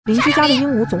邻居家的鹦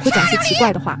鹉总会讲些奇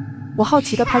怪的话，我好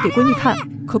奇地拍给闺蜜看，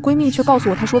可闺蜜却告诉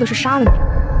我她说的是杀了你。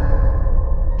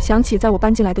想起在我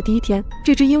搬进来的第一天，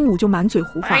这只鹦鹉就满嘴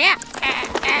胡话，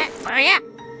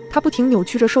它不停扭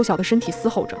曲着瘦小的身体嘶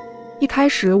吼着。一开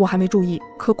始我还没注意，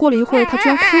可过了一会儿，它居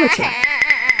然哭了起来。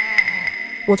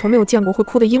我从没有见过会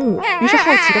哭的鹦鹉，于是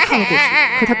好奇地看了过去，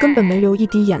可它根本没流一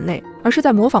滴眼泪，而是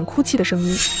在模仿哭泣的声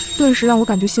音，顿时让我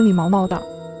感觉心里毛毛的。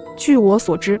据我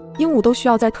所知，鹦鹉都需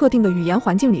要在特定的语言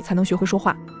环境里才能学会说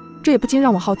话，这也不禁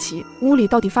让我好奇，屋里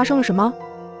到底发生了什么？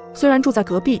虽然住在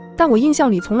隔壁，但我印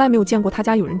象里从来没有见过他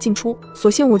家有人进出，索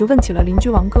性我就问起了邻居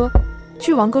王哥。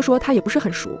据王哥说，他也不是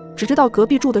很熟，只知道隔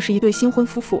壁住的是一对新婚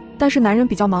夫妇，但是男人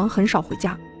比较忙，很少回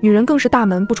家，女人更是大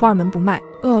门不出二门不迈，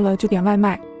饿了就点外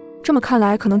卖。这么看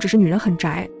来，可能只是女人很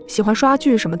宅，喜欢刷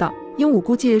剧什么的。鹦鹉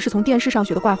估计是从电视上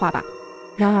学的怪话吧。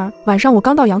然而晚上我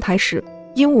刚到阳台时，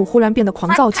鹦鹉忽然变得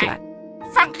狂躁起来。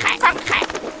放开！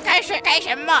干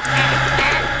什么？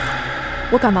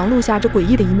我赶忙录下这诡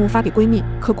异的一幕发给闺蜜，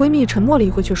可闺蜜沉默了一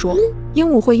会却说，鹦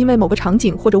鹉会因为某个场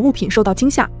景或者物品受到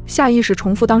惊吓，下意识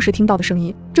重复当时听到的声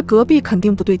音，这隔壁肯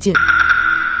定不对劲。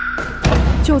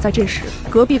就在这时，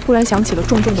隔壁突然响起了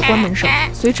重重的关门声，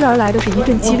随之而来的是一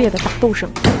阵激烈的打斗声，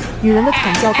女人的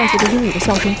惨叫伴随着鹦鹉的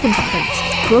笑声混杂在一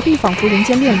起，隔壁仿佛人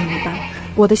间炼狱一般。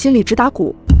我的心里直打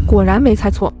鼓，果然没猜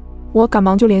错，我赶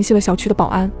忙就联系了小区的保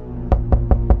安。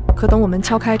可等我们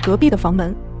敲开隔壁的房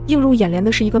门，映入眼帘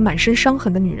的是一个满身伤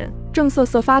痕的女人，正瑟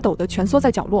瑟发抖地蜷缩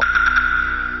在角落。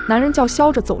男人叫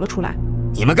嚣着走了出来。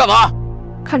你们干嘛？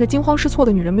看着惊慌失措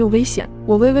的女人没有危险，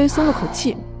我微微松了口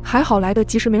气，还好来得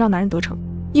及时没让男人得逞。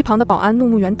一旁的保安怒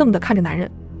目圆瞪地看着男人。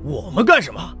我们干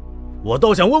什么？我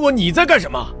倒想问问你在干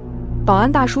什么。保安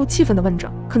大叔气愤地问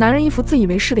着，可男人一副自以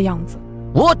为是的样子。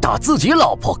我打自己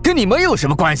老婆跟你们有什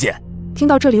么关系？听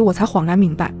到这里我才恍然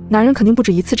明白，男人肯定不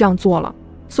止一次这样做了，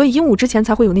所以鹦鹉之前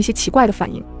才会有那些奇怪的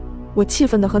反应。我气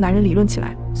愤地和男人理论起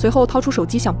来，随后掏出手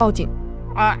机想报警。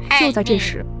就在这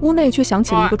时，屋内却响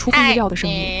起了一个出乎意料的声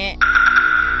音，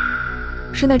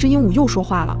是那只鹦鹉又说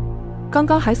话了。刚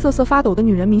刚还瑟瑟发抖的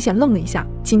女人明显愣了一下，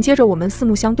紧接着我们四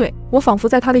目相对，我仿佛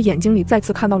在她的眼睛里再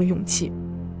次看到了勇气。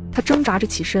她挣扎着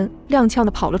起身，踉跄地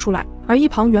跑了出来，而一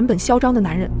旁原本嚣张的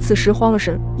男人此时慌了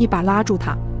神，一把拉住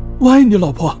她。我爱你，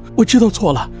老婆，我知道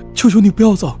错了，求求你不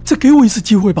要走，再给我一次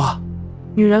机会吧。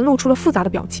女人露出了复杂的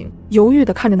表情，犹豫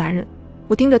地看着男人。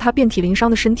我盯着她遍体鳞伤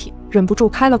的身体，忍不住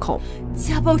开了口：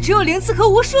家暴只有0次和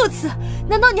无数次，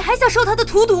难道你还想受他的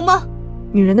荼毒吗？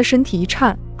女人的身体一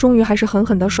颤，终于还是狠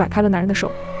狠地甩开了男人的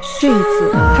手。这一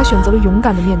次，她选择了勇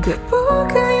敢地面对。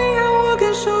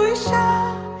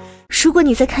如果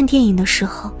你在看电影的时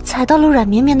候踩到了软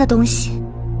绵绵的东西，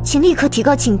请立刻提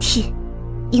高警惕，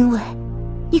因为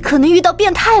你可能遇到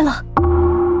变态了。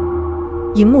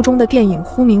荧幕中的电影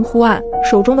忽明忽暗，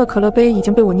手中的可乐杯已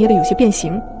经被我捏得有些变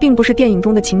形，并不是电影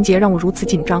中的情节让我如此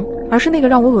紧张，而是那个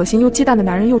让我恶心又忌惮的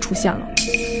男人又出现了。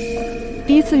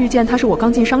第一次遇见他是我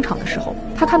刚进商场的时候，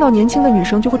他看到年轻的女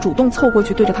生就会主动凑过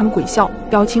去对着他们鬼笑，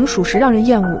表情属实让人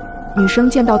厌恶，女生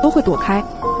见到都会躲开，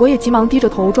我也急忙低着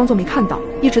头装作没看到，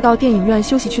一直到电影院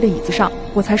休息区的椅子上，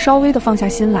我才稍微的放下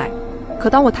心来。可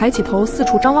当我抬起头四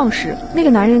处张望时，那个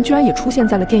男人居然也出现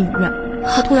在了电影院。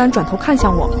他突然转头看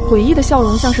向我，诡异的笑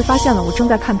容像是发现了我正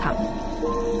在看他。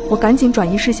我赶紧转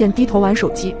移视线，低头玩手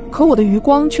机，可我的余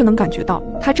光却能感觉到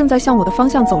他正在向我的方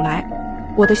向走来。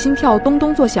我的心跳咚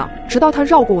咚作响，直到他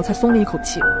绕过我才松了一口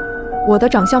气。我的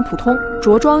长相普通，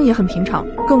着装也很平常，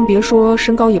更别说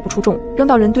身高也不出众，扔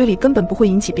到人堆里根本不会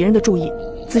引起别人的注意。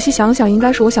仔细想想，应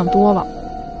该是我想多了。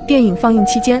电影放映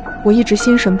期间，我一直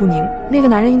心神不宁，那个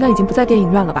男人应该已经不在电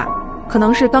影院了吧？可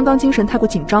能是刚刚精神太过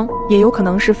紧张，也有可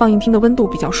能是放映厅的温度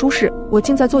比较舒适，我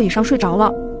竟在座椅上睡着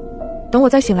了。等我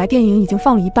再醒来，电影已经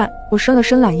放了一半，我伸了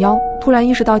伸懒腰，突然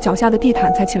意识到脚下的地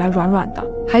毯踩起来软软的，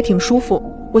还挺舒服。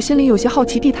我心里有些好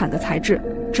奇地毯的材质，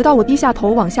直到我低下头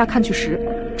往下看去时，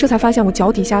这才发现我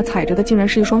脚底下踩着的竟然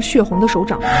是一双血红的手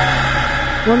掌。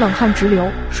我冷汗直流，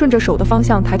顺着手的方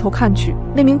向抬头看去，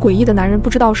那名诡异的男人不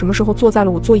知道什么时候坐在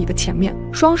了我座椅的前面，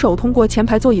双手通过前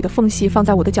排座椅的缝隙放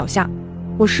在我的脚下。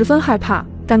我十分害怕，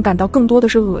但感到更多的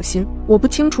是恶心。我不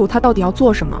清楚他到底要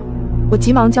做什么。我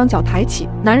急忙将脚抬起，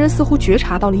男人似乎觉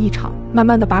察到了异常，慢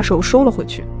慢地把手收了回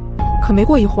去。可没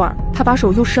过一会儿，他把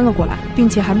手又伸了过来，并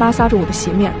且还摩挲着我的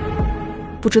鞋面。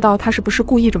不知道他是不是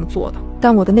故意这么做的，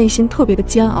但我的内心特别的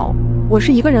煎熬。我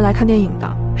是一个人来看电影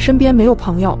的，身边没有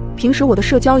朋友，平时我的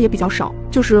社交也比较少，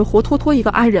就是活脱脱一个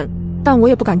i 人。但我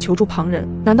也不敢求助旁人，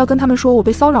难道跟他们说我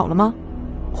被骚扰了吗？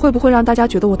会不会让大家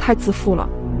觉得我太自负了？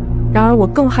然而我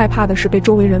更害怕的是被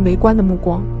周围人围观的目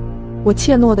光。我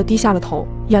怯懦地低下了头，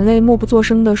眼泪默不作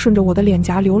声地顺着我的脸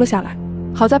颊流了下来。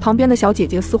好在旁边的小姐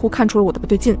姐似乎看出了我的不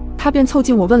对劲，她便凑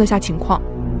近我问了下情况。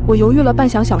我犹豫了半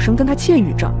晌，小声跟她窃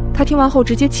语着。她听完后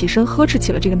直接起身呵斥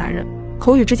起了这个男人。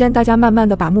口语之间，大家慢慢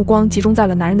的把目光集中在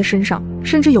了男人的身上，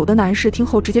甚至有的男士听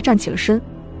后直接站起了身。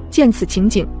见此情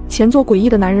景，前座诡异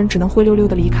的男人只能灰溜溜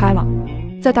的离开了。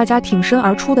在大家挺身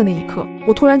而出的那一刻，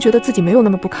我突然觉得自己没有那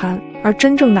么不堪，而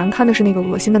真正难堪的是那个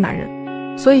恶心的男人。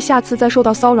所以下次再受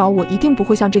到骚扰，我一定不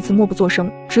会像这次默不作声，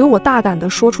只有我大胆的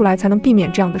说出来，才能避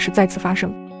免这样的事再次发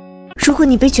生。如果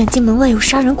你被卷进门外有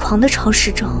杀人狂的超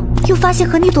市中，又发现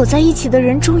和你躲在一起的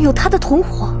人中有他的同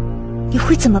伙，你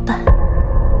会怎么办？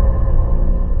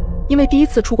因为第一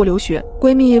次出国留学，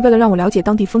闺蜜为了让我了解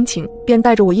当地风情，便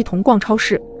带着我一同逛超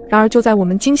市。然而就在我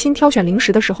们精心挑选零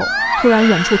食的时候，突然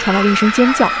远处传来了一声尖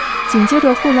叫，紧接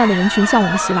着混乱的人群向我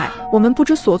们袭来，我们不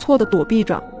知所措地躲避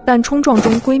着，但冲撞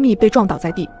中闺蜜被撞倒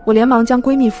在地，我连忙将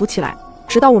闺蜜扶起来，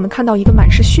直到我们看到一个满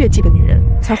是血迹的女人，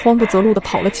才慌不择路地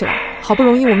跑了起来。好不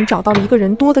容易我们找到了一个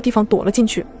人多的地方躲了进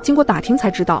去，经过打听才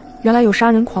知道，原来有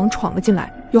杀人狂闯了进来，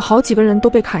有好几个人都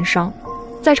被砍伤。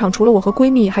在场除了我和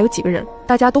闺蜜还有几个人，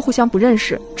大家都互相不认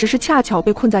识，只是恰巧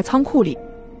被困在仓库里。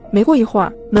没过一会儿，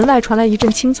门外传来一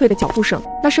阵清脆的脚步声，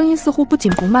那声音似乎不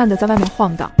紧不慢地在外面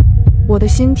晃荡，我的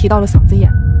心提到了嗓子眼。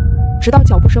直到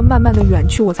脚步声慢慢地远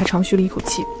去，我才长吁了一口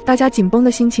气，大家紧绷的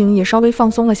心情也稍微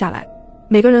放松了下来。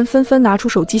每个人纷纷拿出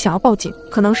手机想要报警，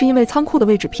可能是因为仓库的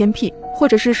位置偏僻，或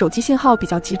者是手机信号比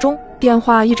较集中，电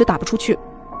话一直打不出去。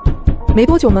没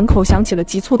多久，门口响起了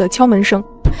急促的敲门声。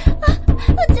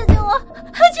救救我！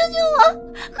救救我！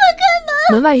快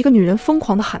开门！门外一个女人疯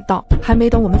狂地喊道，还没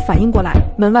等我们反应过来，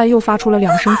门外又发出了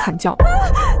2声惨叫。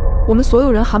我们所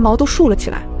有人汗毛都竖了起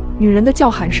来，女人的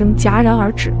叫喊声戛然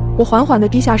而止。我缓缓地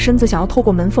低下身子，想要透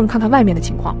过门缝看看外面的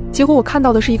情况，结果我看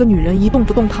到的是一个女人一动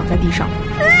不动躺在地上。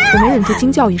我没忍住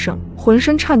惊叫一声，浑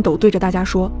身颤抖，对着大家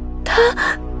说：他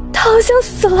好像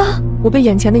死了。我被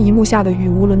眼前的一幕吓得语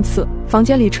无伦次，房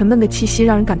间里沉闷的气息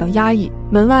让人感到压抑，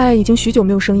门外已经许久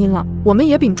没有声音了，我们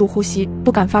也屏住呼吸，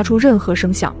不敢发出任何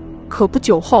声响。可不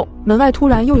久后，门外突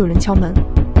然又有人敲门。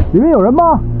里面有人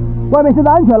吗？外面现在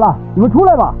安全了，你们出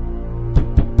来吧。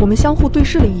我们相互对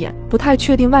视了一眼，不太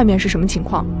确定外面是什么情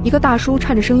况。一个大叔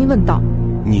颤着声音问道：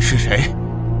你是谁？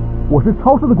我是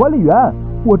超市的管理员，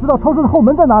我知道超市的后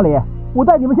门在哪里，我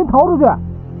带你们先逃出去。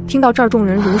听到这儿，众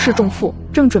人如释重负，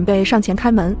正准备上前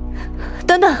开门。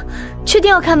等等，确定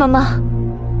要开门吗？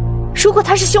如果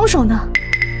他是凶手呢？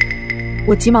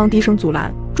我急忙低声阻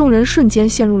拦，众人瞬间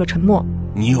陷入了沉默。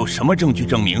你有什么证据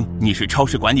证明你是超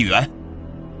市管理员？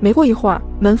没过一会儿，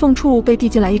门缝处被递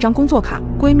进来一张工作卡，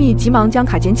闺蜜急忙将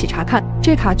卡捡起查看，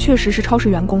这卡确实是超市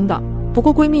员工的。不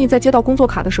过闺蜜在接到工作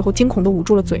卡的时候惊恐地捂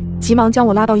住了嘴，急忙将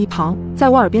我拉到一旁，在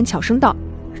我耳边悄声道：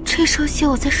这双鞋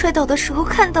我在摔倒的时候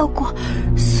看到过，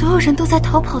所有人都在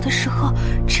逃跑的时候，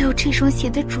只有这双鞋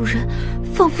的主人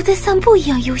仿佛在散步一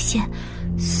样悠闲，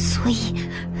所以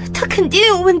他肯定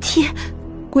有问题。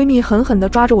闺蜜狠狠地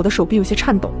抓着我的手臂，有些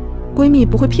颤抖。闺蜜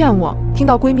不会骗我。听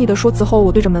到闺蜜的说辞后，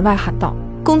我对着门外喊道：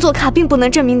工作卡并不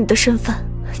能证明你的身份，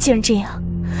既然这样，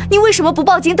你为什么不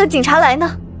报警等警察来呢？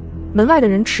门外的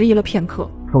人迟疑了片刻，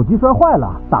手机摔坏了，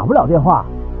打不了电话。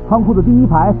仓库的第一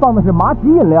排放的是麻吉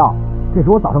饮料，这是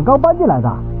我早上刚搬进来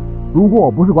的。如果我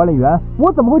不是管理员，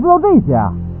我怎么会知道这些啊？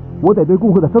我得对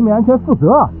顾客的生命安全负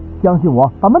责，相信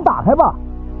我，把门打开吧。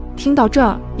听到这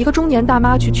儿，一个中年大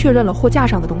妈去确认了货架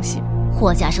上的东西。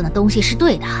货架上的东西是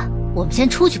对的，我们先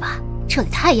出去吧，这里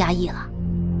太压抑了。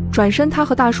转身，他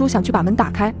和大叔想去把门打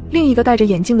开，另一个戴着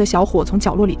眼镜的小伙从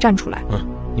角落里站出来。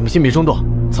你们先别冲动，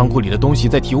仓库里的东西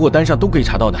在提货单上都可以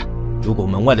查到的。如果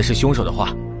门外的是凶手的话，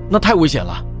那太危险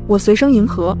了。我随声迎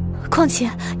合。况且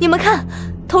你们看，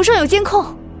头上有监控，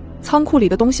仓库里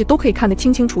的东西都可以看得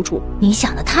清清楚楚。你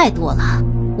想的太多了，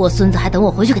我孙子还等我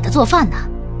回去给他做饭呢。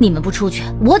你们不出去，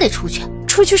我得出去。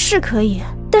出去是可以，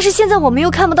但是现在我们又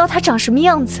看不到他长什么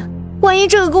样子，万一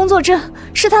这个工作证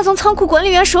是他从仓库管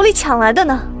理员手里抢来的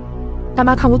呢？大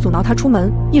妈看我阻挠她出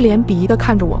门，一脸鄙夷地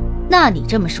看着我。那你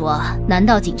这么说，难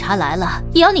道警察来了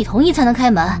也要你同意才能开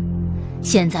门？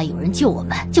现在有人救我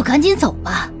们，就赶紧走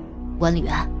吧。管理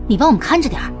员，你帮我们看着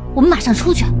点，我们马上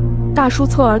出去。大叔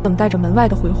侧耳等待着门外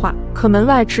的回话，可门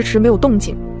外迟迟没有动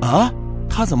静。啊，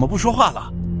他怎么不说话了？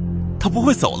他不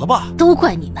会走了吧？都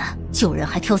怪你们，救人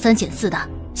还挑三拣四的。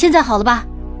现在好了吧？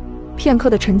片刻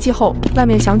的沉寂后，外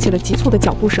面响起了急促的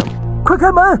脚步声。快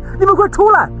开门！你们快出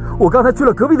来！我刚才去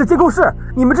了隔壁的监控室，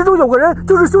你们之中有个人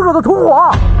就是凶手的同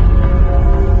伙。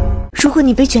如果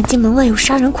你被卷进门外有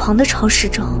杀人狂的超市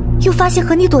中，又发现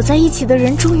和你躲在一起的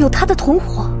人中有他的同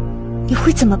伙，你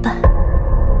会怎么办？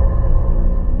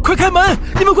快开门！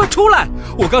你们快出来！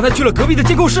我刚才去了隔壁的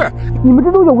监控室，你们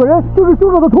之中有个人就是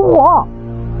凶手的同伙。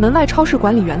门外超市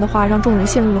管理员的话让众人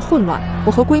陷入了混乱，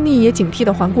我和闺蜜也警惕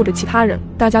地环顾着其他人，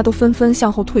大家都纷纷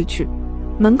向后退去。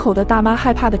门口的大妈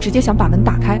害怕的直接想把门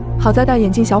打开，好在戴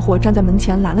眼镜小伙站在门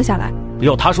前拦了下来。不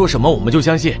要他说什么我们就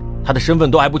相信，他的身份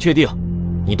都还不确定，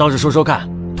你倒是说说看，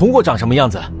同伙长什么样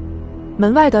子？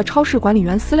门外的超市管理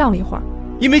员思量了一会儿，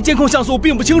因为监控像素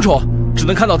并不清楚，只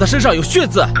能看到他身上有血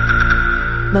渍。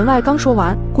门外刚说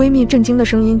完，闺蜜震惊的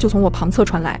声音就从我旁侧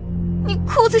传来：你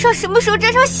裤子上什么时候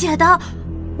沾上血的？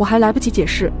我还来不及解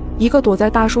释，一个躲在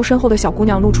大叔身后的小姑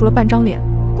娘露出了半张脸。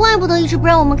怪不得一直不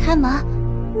让我们开门，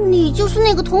你就是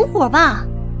那个同伙吧？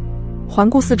环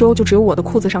顾四周，就只有我的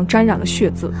裤子上沾染了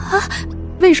血渍。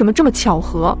为什么这么巧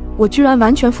合？我居然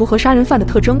完全符合杀人犯的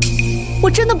特征。我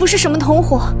真的不是什么同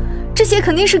伙，这些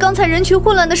肯定是刚才人群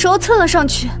混乱的时候蹭了上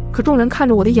去。可众人看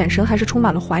着我的眼神还是充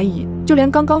满了怀疑，就连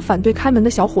刚刚反对开门的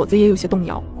小伙子也有些动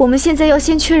摇。我们现在要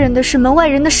先确认的是门外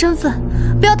人的身份，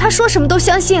不要他说什么都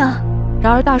相信啊。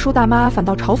然而大叔大妈反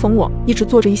倒嘲讽我，一直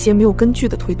做着一些没有根据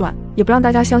的推断，也不让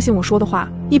大家相信我说的话。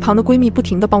一旁的闺蜜不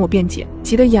停地帮我辩解，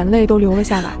急得眼泪都流了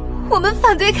下来。我们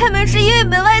反对开门是因为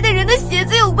门外的人的鞋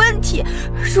子有问题，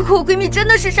如果我闺蜜真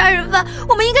的是杀人犯，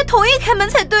我们应该同意开门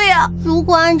才对啊。如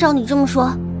果按照你这么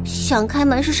说，想开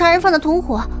门是杀人犯的同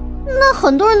伙，那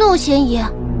很多人都有嫌疑。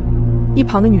一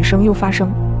旁的女生又发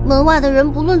声，门外的人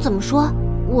不论怎么说，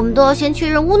我们都要先确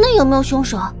认屋内有没有凶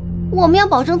手，我们要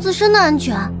保证自身的安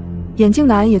全。眼镜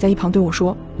男也在一旁对我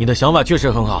说，你的想法确实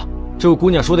很好，这位姑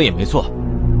娘说的也没错，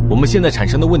我们现在产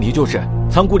生的问题就是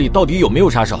仓库里到底有没有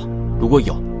杀手，如果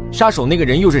有，杀手那个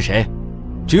人又是谁？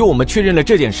只有我们确认了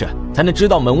这件事，才能知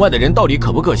道门外的人到底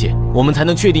可不可信，我们才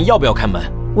能确定要不要开门。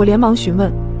我连忙询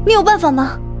问，你有办法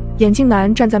吗？眼镜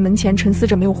男站在门前沉思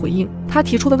着没有回应，他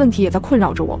提出的问题也在困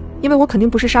扰着我，因为我肯定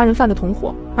不是杀人犯的同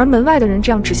伙，而门外的人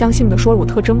这样指向性的说了我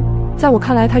特征，在我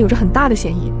看来他有着很大的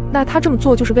嫌疑，那他这么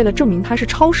做就是为了证明他是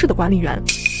超市的管理员，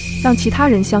让其他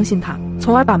人相信他，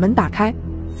从而把门打开。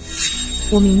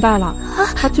我明白了，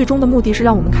他最终的目的是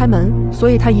让我们开门，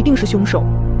所以他一定是凶手。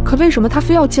可为什么他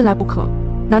非要进来不可？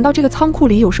难道这个仓库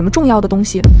里有什么重要的东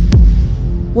西？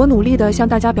我努力地向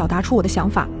大家表达出我的想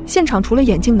法，现场除了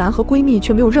眼镜男和闺蜜，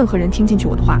却没有任何人听进去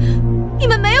我的话。你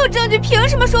们没有证据，凭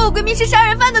什么说我闺蜜是杀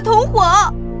人犯的同伙？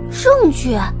证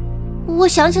据？我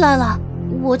想起来了，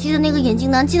我记得那个眼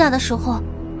镜男进来的时候，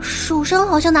手上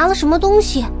好像拿了什么东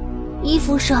西，衣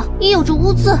服上也有着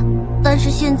污渍，但是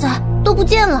现在都不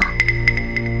见了。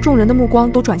众人的目光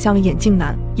都转向了眼镜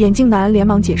男，眼镜男连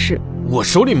忙解释，我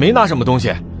手里没拿什么东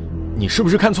西，你是不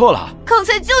是看错了？刚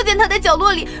才就见他在角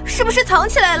落里，是不是藏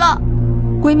起来了？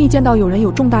闺蜜见到有人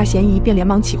有重大嫌疑，便连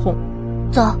忙起哄，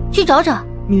走去找找。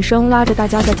女生拉着大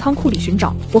家在仓库里寻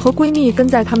找，我和闺蜜跟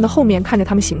在他们的后面看着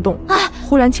他们行动。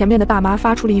忽然前面的大妈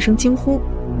发出了一声惊呼，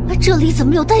这里怎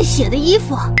么有带血的衣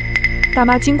服？大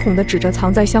妈惊恐地指着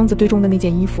藏在箱子堆中的那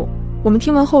件衣服。我们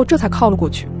听完后这才靠了过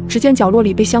去，只见角落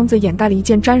里被箱子掩盖了一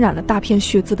件沾染了大片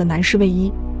血渍的男士卫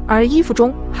衣，而衣服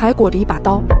中还裹着一把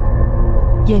刀。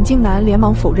眼镜男连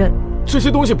忙否认，这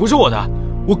些东西不是我的，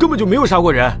我根本就没有杀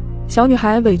过人。小女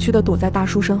孩委屈地躲在大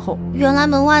叔身后。原来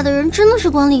门外的人真的是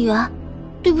管理员，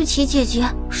对不起姐姐，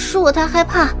是我太害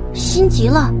怕心急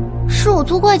了，是我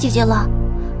作怪姐姐了，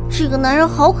这个男人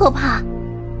好可怕。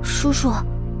叔叔，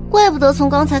怪不得从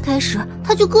刚才开始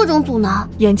他就各种阻挠。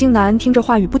眼镜男听着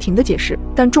话语不停地解释，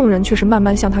但众人却是慢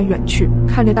慢向他远去，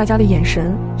看着大家的眼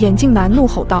神，眼镜男怒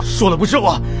吼道，说的不是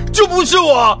我，就不是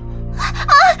我！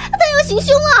他要行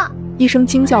凶了！一声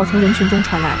惊叫从人群中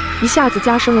传来，一下子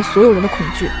加深了所有人的恐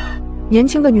惧。年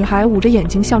轻的女孩捂着眼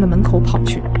睛向着门口跑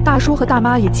去，大叔和大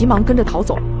妈也急忙跟着逃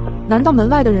走。难道门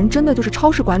外的人真的就是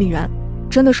超市管理员？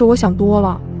真的是我想多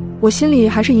了。我心里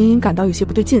还是隐隐感到有些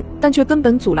不对劲，但却根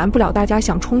本阻拦不了大家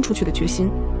想冲出去的决心。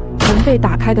门被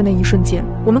打开的那一瞬间，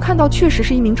我们看到确实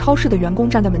是一名超市的员工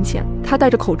站在门前，他戴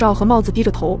着口罩和帽子，低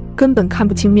着头，根本看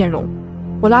不清面容。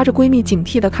我拉着闺蜜警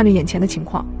惕地看着眼前的情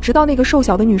况，直到那个瘦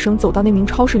小的女生走到那名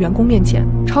超市员工面前，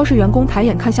超市员工抬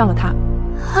眼看向了她。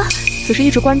此时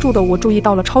一直关注的我注意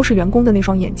到了超市员工的那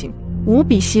双眼睛，无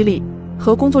比犀利，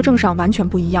和工作证上完全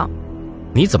不一样。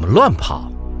你怎么乱跑？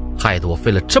害得我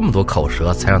费了这么多口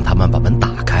舌才让他们把门打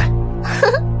开。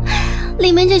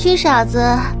里面这群傻子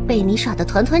被你耍得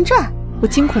团团转。我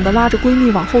惊恐地拉着闺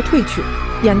蜜往后退去，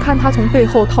眼看她从背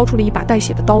后掏出了一把带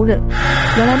血的刀刃。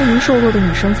原来那名瘦弱的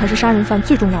女生才是杀人犯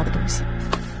最重要的东西。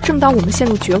正当我们陷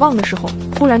入绝望的时候，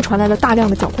忽然传来了大量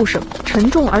的脚步声，沉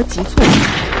重而急促。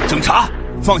警察，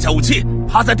放下武器，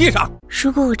趴在地上。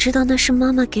如果我知道那是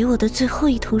妈妈给我的最后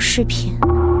一通视频。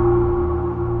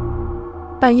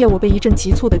半夜我被一阵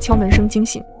急促的敲门声惊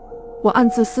醒，我暗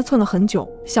自思忖了很久，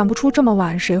想不出这么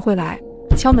晚谁会来。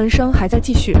敲门声还在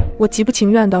继续，我极不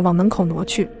情愿地往门口挪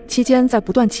去，期间在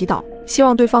不断祈祷，希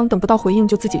望对方等不到回应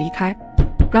就自己离开，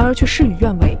然而却事与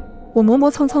愿违。我磨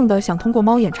磨蹭蹭的想通过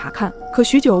猫眼查看，可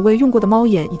许久未用过的猫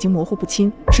眼已经模糊不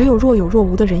清，只有若有若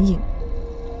无的人影。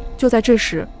就在这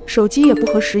时，手机也不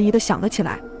合时宜的响了起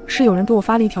来，是有人给我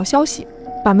发了一条消息：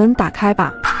把门打开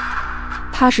吧。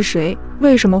他是谁？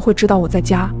为什么会知道我在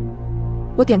家？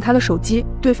我点开了手机，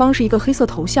对方是一个黑色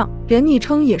头像，连昵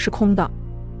称也是空的。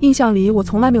印象里我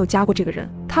从来没有加过这个人，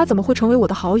他怎么会成为我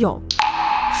的好友？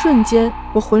瞬间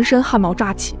我浑身汗毛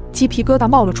炸起，鸡皮疙瘩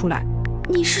冒了出来。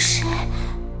你是谁？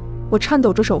我颤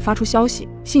抖着手发出消息，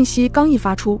信息刚一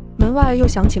发出，门外又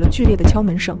响起了剧烈的敲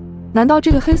门声。难道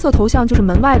这个黑色头像就是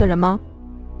门外的人吗？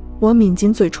我抿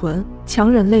紧嘴唇，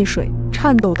强忍泪水，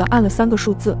颤抖地按了3个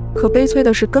数字，可悲催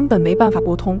的是根本没办法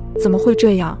拨通。怎么会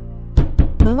这样？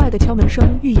门外的敲门声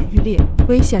愈演愈烈，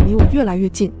危险离我越来越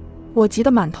近。我急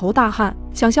得满头大汗，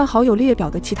想向好友列表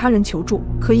的其他人求助，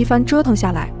可一番折腾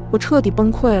下来，我彻底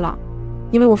崩溃了。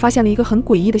因为我发现了一个很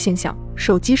诡异的现象，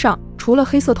手机上除了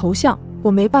黑色头像，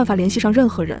我没办法联系上任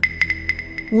何人。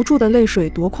无助的泪水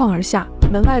夺眶而下，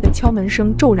门外的敲门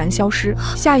声骤然消失，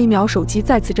下一秒手机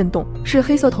再次震动，是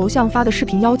黑色头像发的视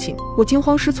频邀请。我惊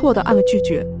慌失措地按了拒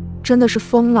绝。真的是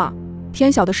疯了！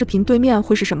天晓得视频对面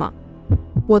会是什么？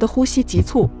我的呼吸急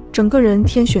促，整个人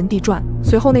天旋地转。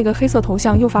随后那个黑色头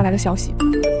像又发来了消息：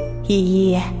依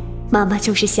依，妈妈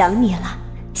就是想你了，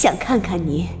想看看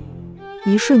你。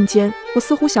一瞬间，我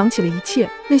似乎想起了一切，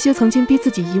那些曾经逼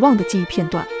自己遗忘的记忆片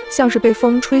段，像是被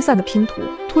风吹散的拼图，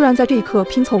突然在这一刻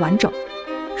拼凑完整。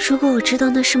如果我知道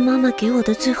那是妈妈给我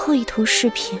的最后一通视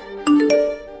频，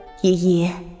依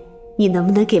依，你能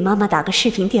不能给妈妈打个视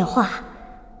频电话？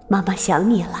妈妈想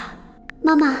你了。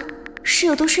妈妈，室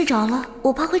友都睡着了，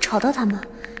我怕会吵到他们，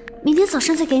明天早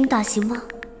上再给你打行吗？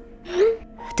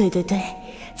对对对，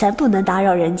咱不能打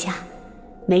扰人家。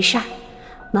没事儿，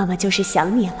妈妈就是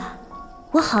想你了。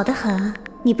我好得很，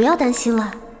你不要担心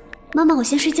了。妈妈，我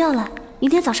先睡觉了，明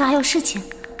天早上还有事情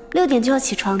，6点就要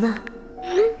起床呢。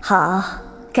好，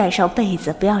盖上被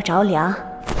子，不要着凉。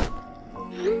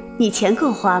你钱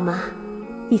够花吗？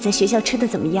你在学校吃的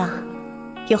怎么样？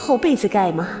有厚被子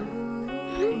盖吗？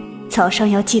早上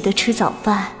要记得吃早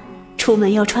饭，出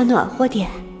门要穿暖和点。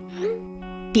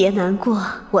别难过，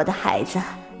我的孩子，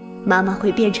妈妈会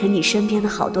变成你身边的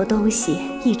好多东西，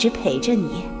一直陪着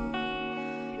你。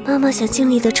妈妈想尽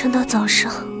力的撑到早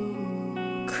上，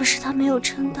可是她没有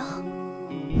撑到。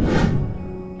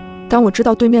当我知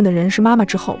道对面的人是妈妈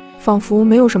之后，仿佛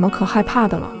没有什么可害怕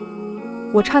的了。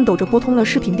我颤抖着拨通了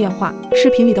视频电话，视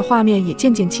频里的画面也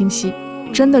渐渐清晰，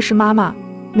真的是妈妈，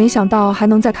没想到还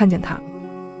能再看见她。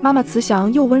妈妈慈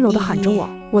祥又温柔地喊着我，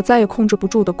我再也控制不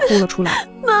住地哭了出来。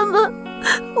妈妈，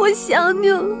我想你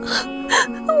了，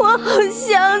我好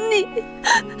想你。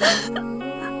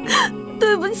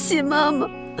对不起，妈妈，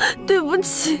对不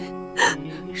起。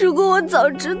如果我早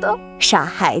知道……傻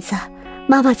孩子，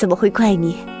妈妈怎么会怪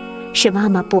你？是妈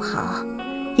妈不好，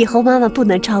以后妈妈不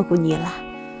能照顾你了。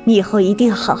你以后一定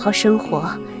要好好生活，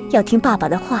要听爸爸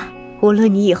的话。无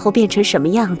论你以后变成什么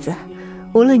样子，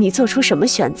无论你做出什么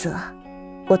选择，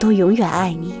我都永远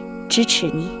爱你，支持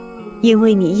你，因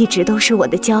为你一直都是我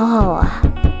的骄傲啊！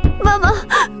妈妈，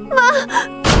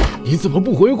你怎么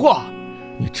不回话？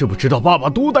你知不知道爸爸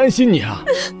多担心你啊？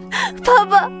爸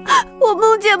爸，我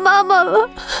梦见妈妈了。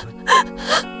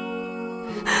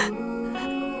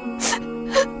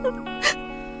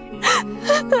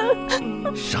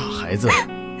傻孩子。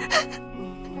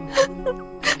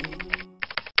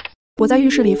我在浴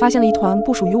室里发现了一团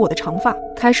不属于我的长发，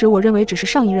开始我认为只是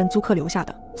上一任租客留下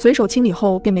的，随手清理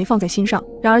后便没放在心上。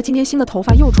然而今天新的头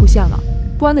发又出现了，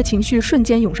不安的情绪瞬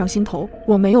间涌上心头。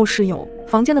我没有室友，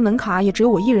房间的门卡也只有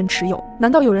我一人持有，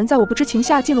难道有人在我不知情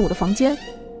下进了我的房间？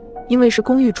因为是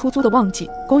公寓出租的旺季，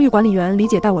公寓管理员李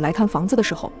姐带我来看房子的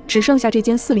时候，只剩下这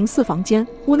间404房间，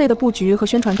屋内的布局和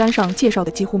宣传单上介绍的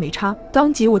几乎没差，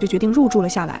当即我就决定入住了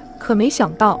下来。可没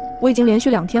想到，我已经连续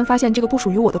2天发现这个不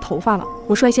属于我的头发了。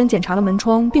我率先检查了门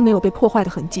窗，并没有被破坏的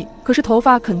痕迹，可是头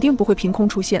发肯定不会凭空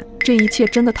出现，这一切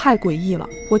真的太诡异了。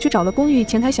我去找了公寓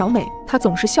前台小美，她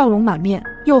总是笑容满面，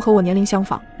又和我年龄相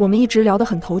仿，我们一直聊得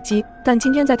很投机。但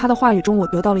今天在她的话语中，我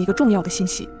得到了一个重要的信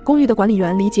息：公寓的管理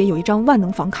员李姐有一张万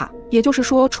能房卡，也就是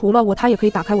说，除了我，她也可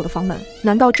以打开我的房门。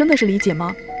难道真的是李姐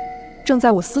吗？正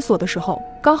在我思索的时候，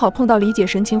刚好碰到李姐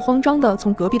神情慌张地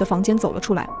从隔壁的房间走了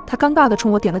出来，她尴尬地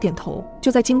冲我点了点头。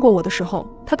就在经过我的时候，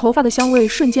她头发的香味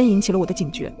瞬间引起了我的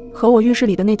警觉，和我浴室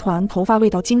里的那团头发味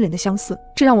道惊人的相似，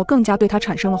这让我更加对她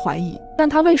产生了怀疑。但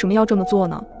她为什么要这么做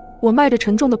呢？我迈着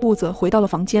沉重的步子回到了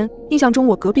房间，印象中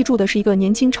我隔壁住的是一个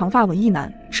年轻长发文艺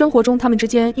男，生活中他们之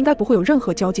间应该不会有任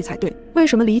何交集才对，为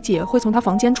什么李姐会从他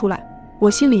房间出来？我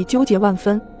心里纠结万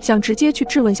分，想直接去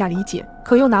质问下李姐，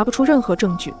可又拿不出任何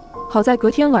证据。好在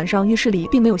隔天晚上浴室里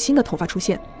并没有新的头发出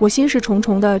现，我心事重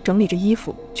重地整理着衣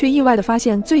服，却意外地发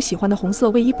现最喜欢的红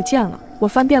色卫衣不见了。我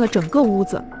翻遍了整个屋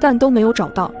子，但都没有找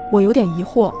到。我有点疑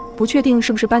惑，不确定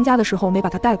是不是搬家的时候没把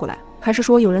它带过来，还是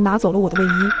说有人拿走了我的卫衣。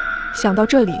想到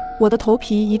这里，我的头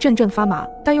皮一阵阵发麻，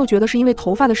但又觉得是因为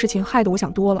头发的事情害得我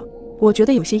想多了。我觉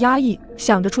得有些压抑，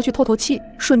想着出去透透气，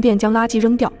顺便将垃圾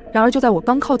扔掉。然而就在我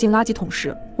刚靠近垃圾桶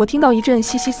时，我听到一阵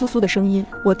窸窸窣窣的声音。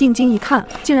我定睛一看，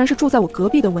竟然是住在我隔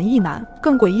壁的文艺男。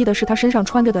更诡异的是，他身上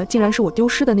穿着的竟然是我丢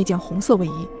失的那件红色卫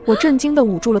衣。我震惊地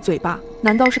捂住了嘴巴，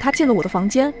难道是他进了我的房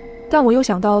间？但我又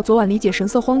想到昨晚李姐神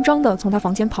色慌张地从他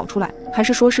房间跑出来，还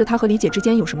是说是他和李姐之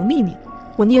间有什么秘密？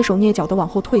我蹑手蹑脚地往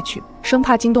后退去，生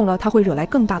怕惊动了他会惹来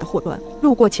更大的祸端。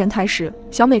路过前台时，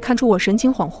小美看出我神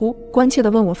情恍惚，关切地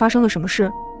问我发生了什么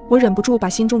事。我忍不住把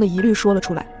心中的疑虑说了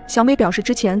出来。小美表示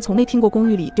之前从没听过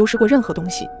公寓里丢失过任何东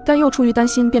西，但又出于担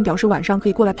心，便表示晚上可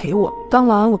以过来陪我。当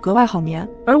晚我格外好眠，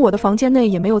而我的房间内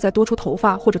也没有再多出头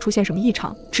发或者出现什么异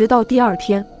常。直到第二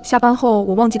天下班后，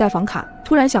我忘记带房卡，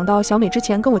突然想到小美之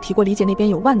前跟我提过李姐那边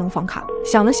有万能房卡，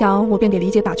想了想，我便给李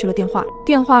姐打去了电话。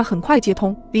电话很快接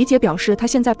通，李姐表示她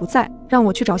现在不在，让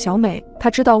我去找小美，她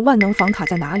知道万能房卡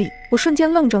在哪里。我瞬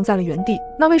间愣怔在了原地，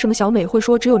那为什么小美会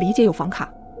说只有李姐有房卡？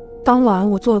当晚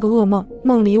我做了个噩梦，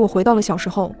梦里我回到了小时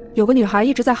候，有个女孩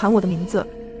一直在喊我的名字。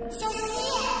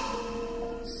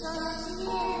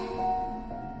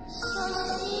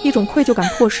一种愧疚感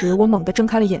迫使我猛地睁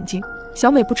开了眼睛。小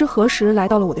美不知何时来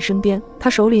到了我的身边，她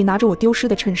手里拿着我丢失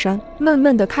的衬衫，闷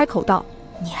闷地开口道：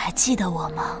你还记得我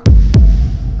吗？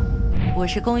我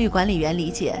是公寓管理员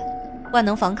李姐，万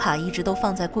能房卡一直都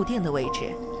放在固定的位置，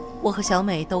我和小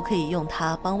美都可以用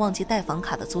它帮忘记带房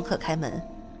卡的租客开门。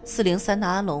403的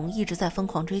阿龙一直在疯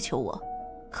狂追求我，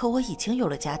可我已经有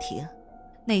了家庭。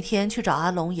那天去找阿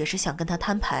龙也是想跟他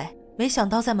摊牌，没想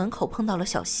到在门口碰到了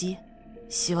小西，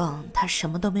希望他什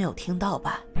么都没有听到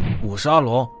吧。我是阿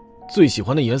龙，最喜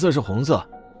欢的颜色是红色，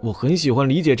我很喜欢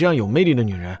李姐这样有魅力的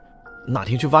女人。那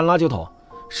天去翻垃圾桶，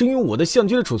是因为我的相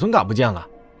机的储存卡不见了，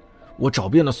我找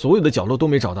遍了所有的角落都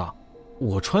没找到。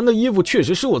我穿的衣服确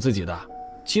实是我自己的，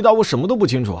其他我什么都不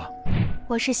清楚。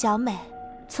我是小美，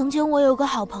曾经我有个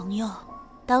好朋友，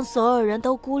当所有人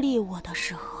都孤立我的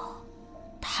时候，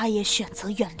他也选择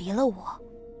远离了我。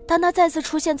当他再次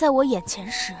出现在我眼前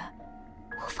时，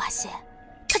我发现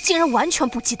他竟然完全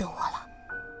不记得我了。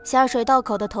下水道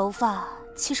口的头发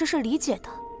其实是李姐的，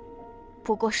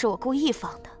不过是我故意放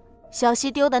的。小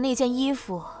西丢的那件衣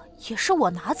服也是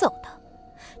我拿走的，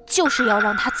就是要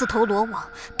让他自投罗网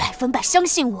，100%相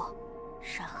信我，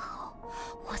然后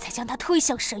我再将他推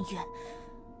向深渊。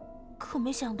可没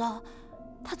想到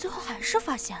他最后还是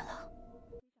发现了。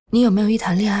你有没有一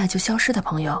谈恋爱就消失的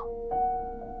朋友？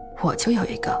我就有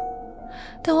一个，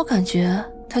但我感觉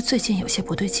他最近有些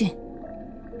不对劲。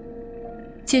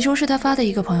起初是他发的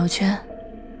一个朋友圈，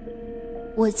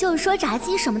我就说炸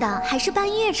鸡什么的还是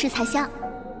半夜吃才香。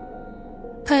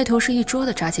配图是一桌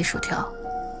的炸鸡薯条，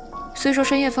虽说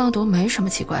深夜放毒没什么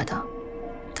奇怪的，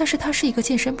但是他是一个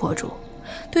健身博主，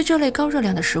对这类高热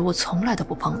量的食物从来都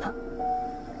不碰的，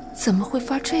怎么会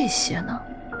发这些呢？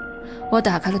我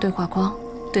打开了对话框，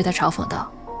对他嘲讽道：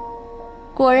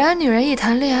果然女人一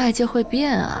谈恋爱就会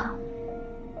变啊。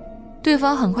对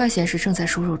方很快显示正在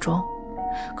输入中，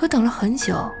可等了很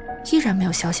久依然没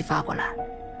有消息发过来。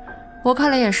我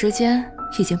看了眼时间，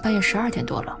已经半夜12点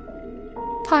多了，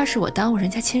怕是我耽误人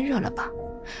家亲热了吧，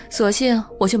索性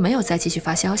我就没有再继续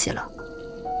发消息了。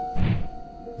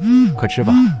快吃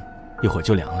吧，一会儿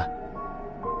就凉了。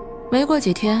没过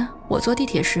几天，我坐地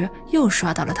铁时又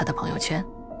刷到了他的朋友圈。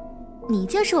你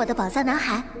就是我的宝藏男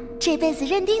孩，这辈子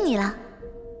认定你了。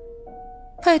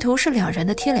配图是两人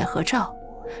的贴脸合照，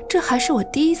这还是我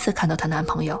第一次看到她男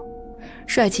朋友，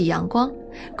帅气阳光，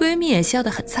闺蜜也笑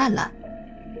得很灿烂。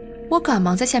我赶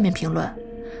忙在下面评论：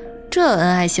这恩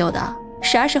爱秀的，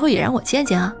啥时候也让我见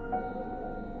见啊？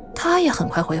她也很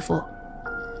快回复：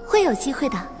会有机会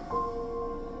的。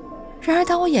然而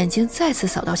当我眼睛再次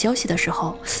扫到消息的时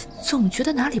候，总觉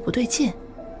得哪里不对劲。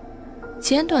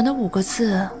简短的5个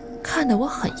字看得我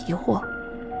很疑惑。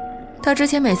他之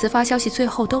前每次发消息最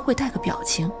后都会带个表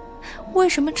情，为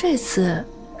什么这次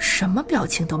什么表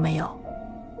情都没有？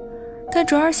但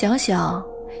转而想想，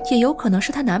也有可能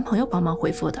是她男朋友帮忙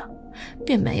回复的，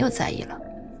便没有在意了。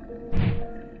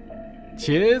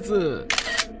茄子。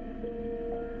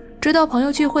直到朋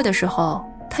友聚会的时候，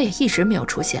他也一直没有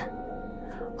出现。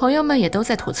朋友们也都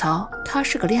在吐槽他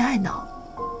是个恋爱脑，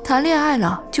谈恋爱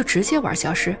了就直接玩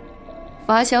消失，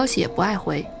发消息也不爱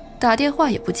回，打电话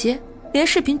也不接，连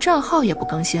视频账号也不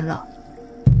更新了。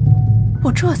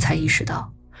我这才意识到，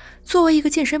作为一个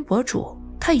健身博主，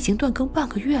他已经断更半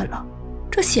个月了，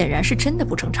这显然是真的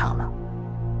不正常了。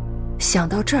想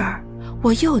到这儿，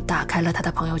我又打开了他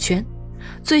的朋友圈，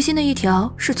最新的一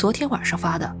条是昨天晚上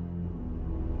发的。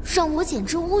让我简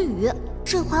直无语，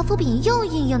这华夫饼又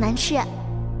硬又难吃。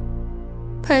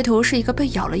配图是一个被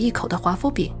咬了一口的华夫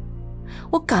饼，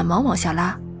我赶忙往下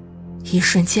拉，一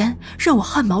瞬间让我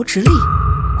汗毛直立，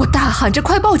我大喊着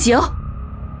快报警！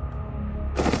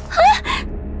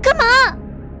干嘛？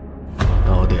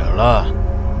到点了，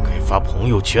该发朋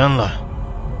友圈了。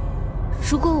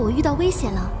如果我遇到危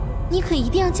险了，你可一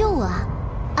定要救我啊！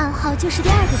暗号就是第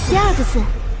二个字。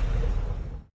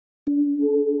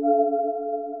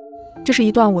这是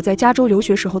一段我在加州留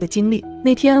学时候的经历。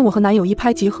那天我和男友一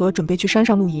拍即合，准备去山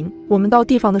上露营。我们到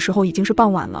地方的时候已经是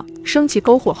傍晚了，升起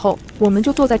篝火后，我们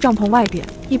就坐在帐篷外边，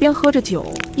一边喝着酒，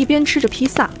一边吃着披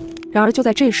萨。然而就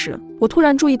在这时，我突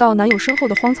然注意到男友身后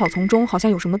的荒草丛中好像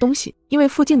有什么东西，因为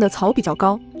附近的草比较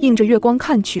高，映着月光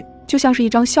看去，就像是一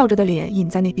张笑着的脸隐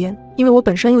在那边。因为我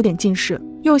本身有点近视，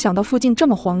又想到附近这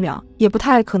么荒凉，也不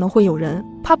太可能会有人，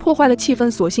怕破坏了气氛，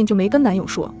索性就没跟男友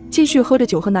说，继续喝着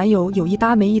酒，和男友有一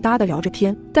搭没一搭的聊着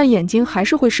天，但眼睛还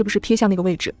是会时不时瞥向那个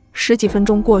位置。10几分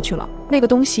钟过去了，那个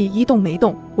东西一动没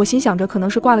动，我心想着可能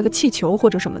是挂了个气球或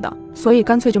者什么的，所以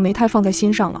干脆就没太放在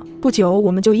心上了。不久我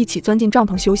们就一起钻进帐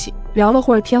篷休息，聊了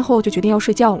会儿天后就决定要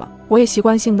睡觉了。我也习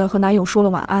惯性的和男友说了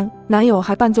晚安，男友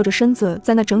还半坐着身子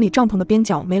在那整理帐篷的边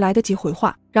角，没来得及回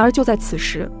话。然而就在此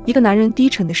时，一个男人低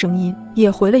沉的声音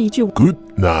也回了一句 Good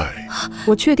night。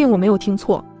 我确定我没有听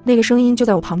错，那个声音就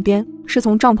在我旁边，是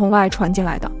从帐篷外传进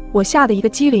来的。我吓得一个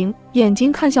机灵，眼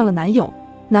睛看向了男友，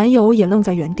男友也愣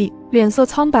在原地，脸色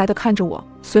苍白地看着我，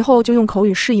随后就用口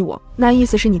语示意我，那意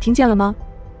思是你听见了吗？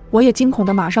我也惊恐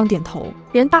地马上点头，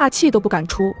连大气都不敢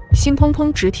出，心砰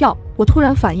砰直跳。我突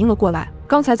然反应了过来，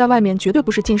刚才在外面绝对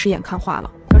不是近视眼看花了，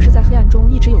而是在黑暗中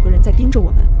一直有个人在盯着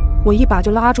我们。我一把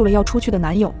就拉住了要出去的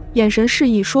男友，眼神示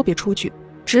意说别出去。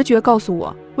直觉告诉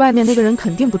我，外面那个人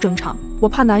肯定不正常，我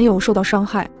怕男友受到伤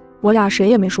害。我俩谁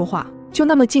也没说话，就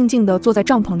那么静静地坐在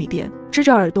帐篷里边，支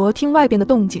着耳朵听外边的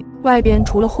动静。外边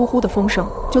除了呼呼的风声，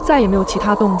就再也没有其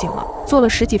他动静了。坐了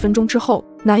10几分钟之后，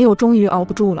男友终于熬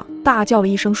不住了，大叫了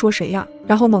一声说谁呀，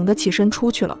然后猛地起身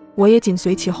出去了。我也紧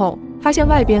随其后，发现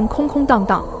外边空空荡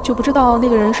荡，就不知道那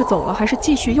个人是走了还是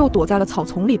继续又躲在了草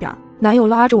丛里边。男友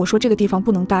拉着我说这个地方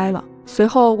不能待了。随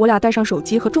后我俩带上手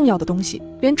机和重要的东西，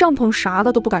连帐篷啥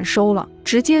的都不敢收了，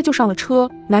直接就上了车。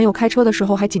男友开车的时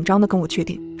候还紧张地跟我确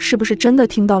定是不是真的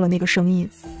听到了那个声音。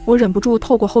我忍不住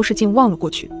透过后视镜望了过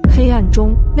去，黑暗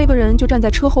中那个人就站在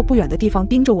车后不远的地方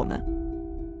盯着我们。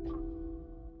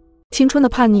青春的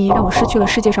叛逆让我失去了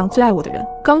世界上最爱我的人。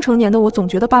刚成年的我总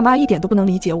觉得爸妈一点都不能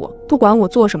理解我，不管我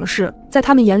做什么事，在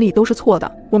他们眼里都是错的。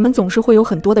我们总是会有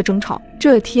很多的争吵。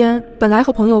这天本来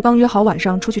和朋友刚约好晚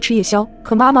上出去吃夜宵，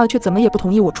可妈妈却怎么也不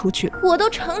同意我出去。我都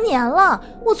成年了，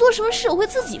我做什么事我会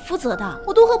自己负责的，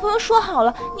我都和朋友说好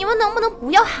了，你们能不能不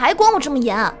要还管我这么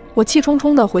严？我气冲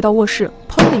冲地回到卧室，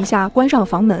砰的一下关上了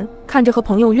房门，看着和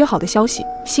朋友约好的消息，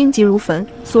心急如焚，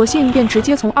索性便直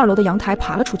接从2楼的阳台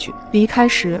爬了出去。离开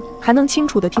时还能清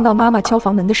楚地听到妈妈敲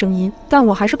房门的声音，但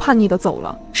我还是叛逆地走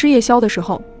了。吃夜宵的时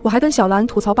候，我还跟小兰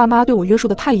吐槽爸妈对我约束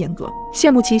得太严格，羡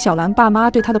慕起小兰爸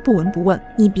妈对她的不闻不问。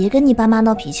你别跟你爸妈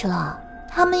闹脾气了，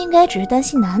他们应该只是担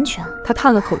心你的安全。她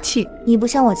叹了口气，你不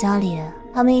像我家里，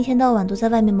他们一天到晚都在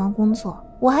外面忙工作，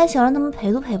我还想让他们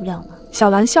陪都陪不了呢。小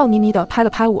兰笑眯眯地拍了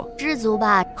拍我，知足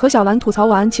吧。和小兰吐槽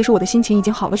完，其实我的心情已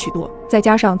经好了许多，再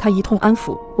加上她一通安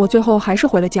抚，我最后还是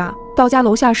回了家。到家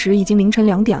楼下时已经凌晨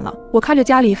2点了，我看着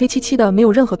家里黑漆漆的，没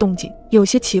有任何动静，有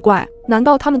些奇怪，难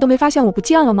道他们都没发现我不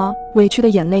见了吗？委屈的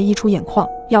眼泪溢出眼眶，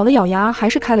咬了咬牙，还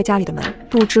是开了家里的门。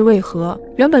不知为何，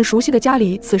原本熟悉的家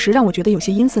里此时让我觉得有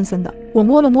些阴森森的。我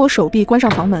摸了摸手臂，关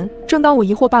上房门。正当我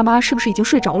疑惑爸妈是不是已经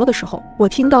睡着了的时候，我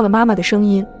听到了妈妈的声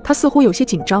音，她似乎有些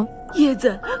紧张。叶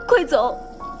子，快走！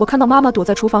我看到妈妈躲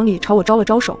在厨房里朝我招了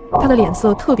招手，她的脸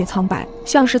色特别苍白，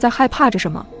像是在害怕着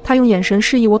什么。她用眼神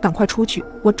示意我赶快出去。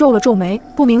我皱了皱眉，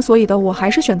不明所以的我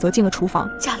还是选择进了厨房。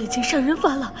家里竟杀人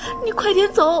犯了，你快点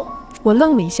走！我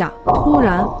愣了一下，突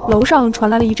然楼上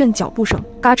传来了一阵脚步声，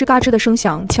嘎吱嘎吱的声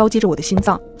响敲击着我的心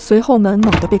脏。随后门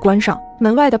猛地被关上，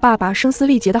门外的爸爸声嘶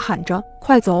力竭地喊着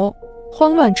快走。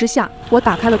慌乱之下，我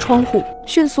打开了窗户，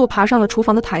迅速爬上了厨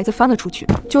房的台子，翻了出去。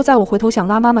就在我回头想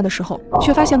拉妈妈的时候，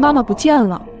却发现妈妈不见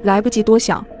了。来不及多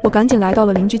想，我赶紧来到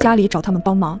了邻居家里找他们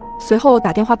帮忙，随后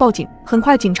打电话报警。很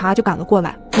快警察就赶了过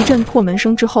来。一阵破门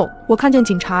声之后，我看见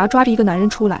警察抓着一个男人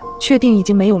出来，确定已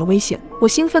经没有了危险。我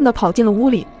兴奋地跑进了屋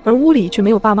里，而屋里却没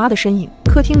有爸妈的身影。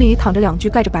客厅里躺着2具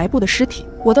盖着白布的尸体，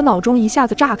我的脑中一下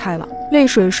子炸开了，泪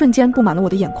水瞬间布满了我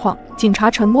的眼眶。警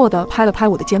察沉默地拍了拍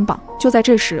我的肩膀，就在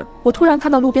这时，我突然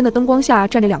看到路边的灯光下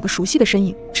站着2个熟悉的身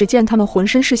影，只见他们浑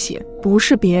身是血，不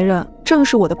是别人，正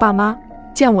是我的爸妈。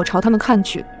见我朝他们看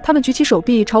去，他们举起手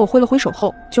臂朝我挥了挥手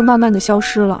后，就慢慢的消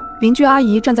失了。邻居阿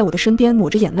姨站在我的身边，抹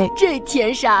着眼泪：“这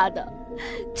天杀的！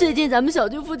最近咱们小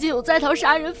区附近有在逃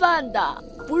杀人犯的，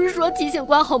不是说提醒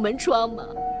关好门窗吗？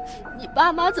你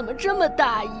爸妈怎么这么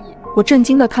大意？”我震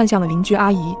惊地看向了邻居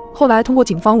阿姨。后来通过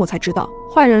警方我才知道，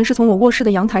坏人是从我卧室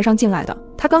的阳台上进来的。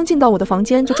他刚进到我的房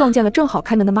间，就撞见了正好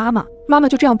开门的妈妈，妈妈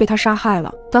就这样被他杀害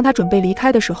了。当他准备离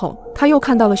开的时候，他又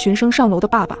看到了循声上楼的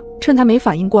爸爸，趁他没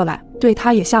反应过来，对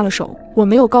他也下了手。我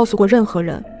没有告诉过任何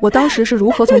人，我当时是如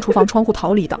何从厨房窗户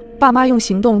逃离的。爸妈用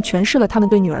行动诠释了他们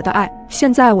对女儿的爱，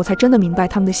现在我才真的明白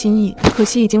他们的心意，可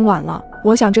惜已经晚了。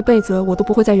我想这辈子我都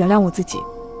不会再原谅我自己。